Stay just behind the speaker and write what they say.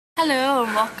Hello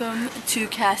and welcome to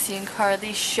Cassie and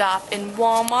Carly shop in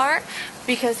Walmart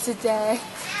because today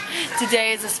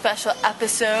is a special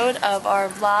episode of our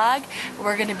vlog.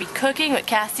 We're going to be cooking with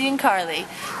Cassie and Carly.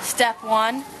 Step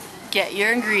 1, get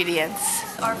your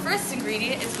ingredients. Our first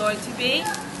ingredient is going to be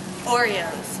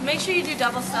Oreos. Make sure you do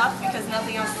double stuff because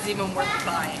nothing else is even worth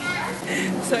buying.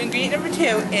 So ingredient number 2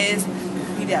 is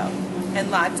cookie dough and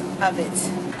lots of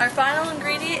it. Our final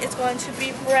ingredient is going to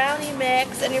be brownie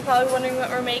mix, and you're probably wondering what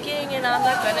we're making, and I'm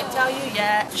not going to tell you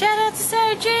yet. Shout out to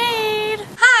Sarah Jade!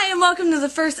 Hi, and welcome to the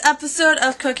first episode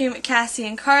of Cooking with Cassie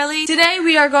and Carly. Today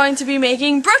we are going to be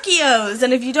making brookios,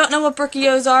 and if you don't know what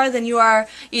brookios are, then you are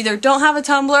either don't have a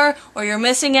tumbler or you're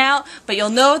missing out, but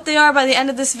you'll know what they are by the end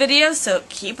of this video, so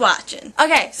keep watching.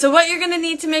 Okay, so what you're going to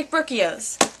need to make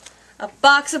brookios: a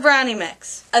box of brownie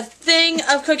mix, a thing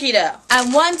of cookie dough,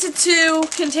 and 1 to 2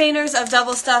 containers of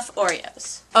double stuffed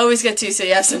Oreos. Always get 2 so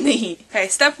you have something to eat. Okay,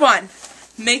 step 1,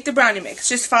 make the brownie mix.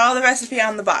 Just follow the recipe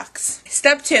on the box.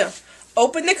 Step 2,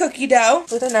 open the cookie dough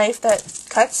with a knife that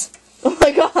cuts. Oh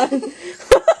my god.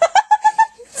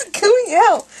 It's going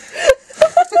out.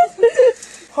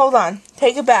 Hold on,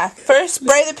 take it back. First,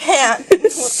 spray the pan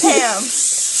with Pam.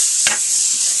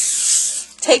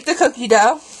 Take the cookie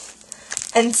dough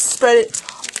and spread it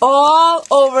all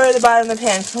over the bottom of the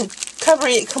pan,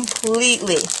 covering it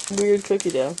completely. Weird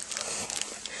cookie dough.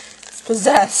 It's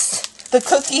possessed. The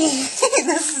cookie,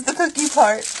 this is the cookie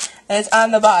part, and it's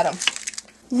on the bottom.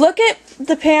 Look at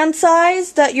the pan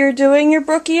size that you're doing your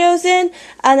brookios in,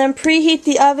 and then preheat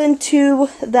the oven to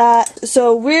that.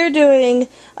 So we're doing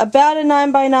about a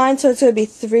 9x9, so it's going to be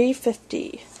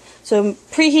 350. So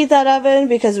preheat that oven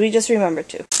because we just remembered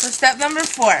to. So step number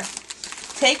 4.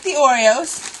 Take the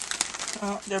Oreos,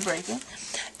 oh, they're breaking,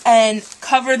 and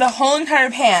cover the whole entire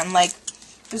pan, like,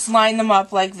 just line them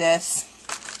up like this.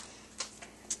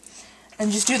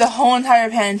 And just do the whole entire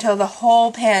pan until the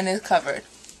whole pan is covered.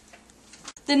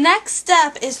 The next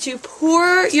step is to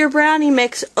pour your brownie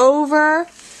mix over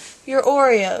your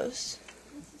Oreos.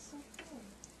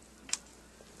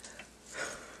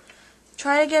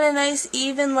 Try to get a nice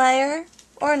even layer,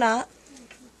 or not.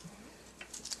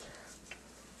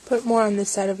 Put more on this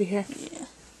side over here. Yeah.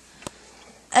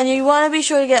 And you want to be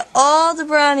sure to get all the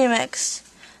brownie mix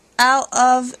out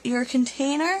of your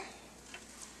container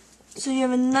so you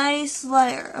have a nice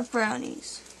layer of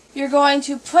brownies. You're going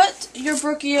to put your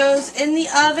brookios in the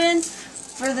oven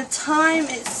for the time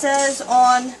it says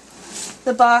on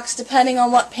the box, depending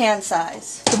on what pan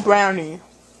size. The brownie.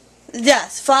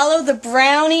 Yes, follow the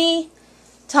brownie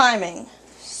timing.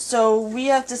 So we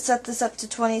have to set this up to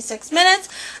 26 minutes,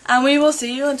 and we will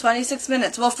see you in 26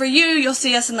 minutes. Well, for you, you'll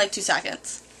see us in like 2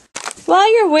 seconds.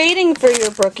 While you're waiting for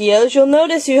your brookios, you'll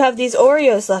notice you have these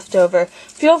Oreos left over.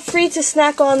 Feel free to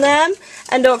snack on them,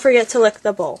 and don't forget to lick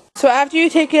the bowl. So after you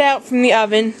take it out from the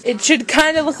oven, it should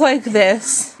kind of look like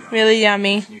this. Really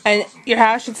yummy. And your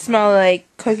house should smell like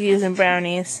cookies and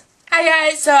brownies. Hi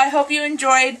guys, so I hope you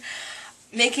enjoyed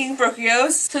making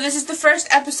brookios. So this is the first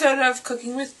episode of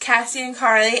Cooking with Cassie and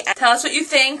Carly. Tell us what you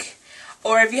think,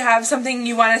 or if you have something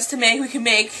you want us to make, we can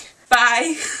make.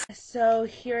 Bye! So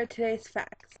here are today's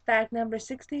facts. Fact number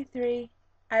 63,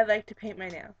 I like to paint my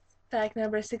nails. Fact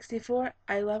number 64,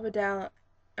 I love Adele.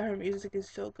 Her music is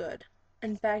so good.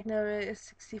 And fact number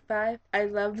 65, I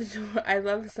love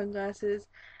the sunglasses.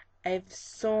 I have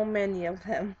so many of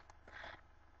them.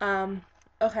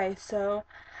 Okay, so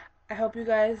I hope you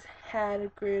guys had a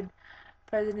good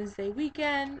President's Day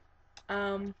weekend.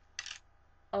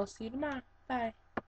 I'll see you tomorrow. Bye.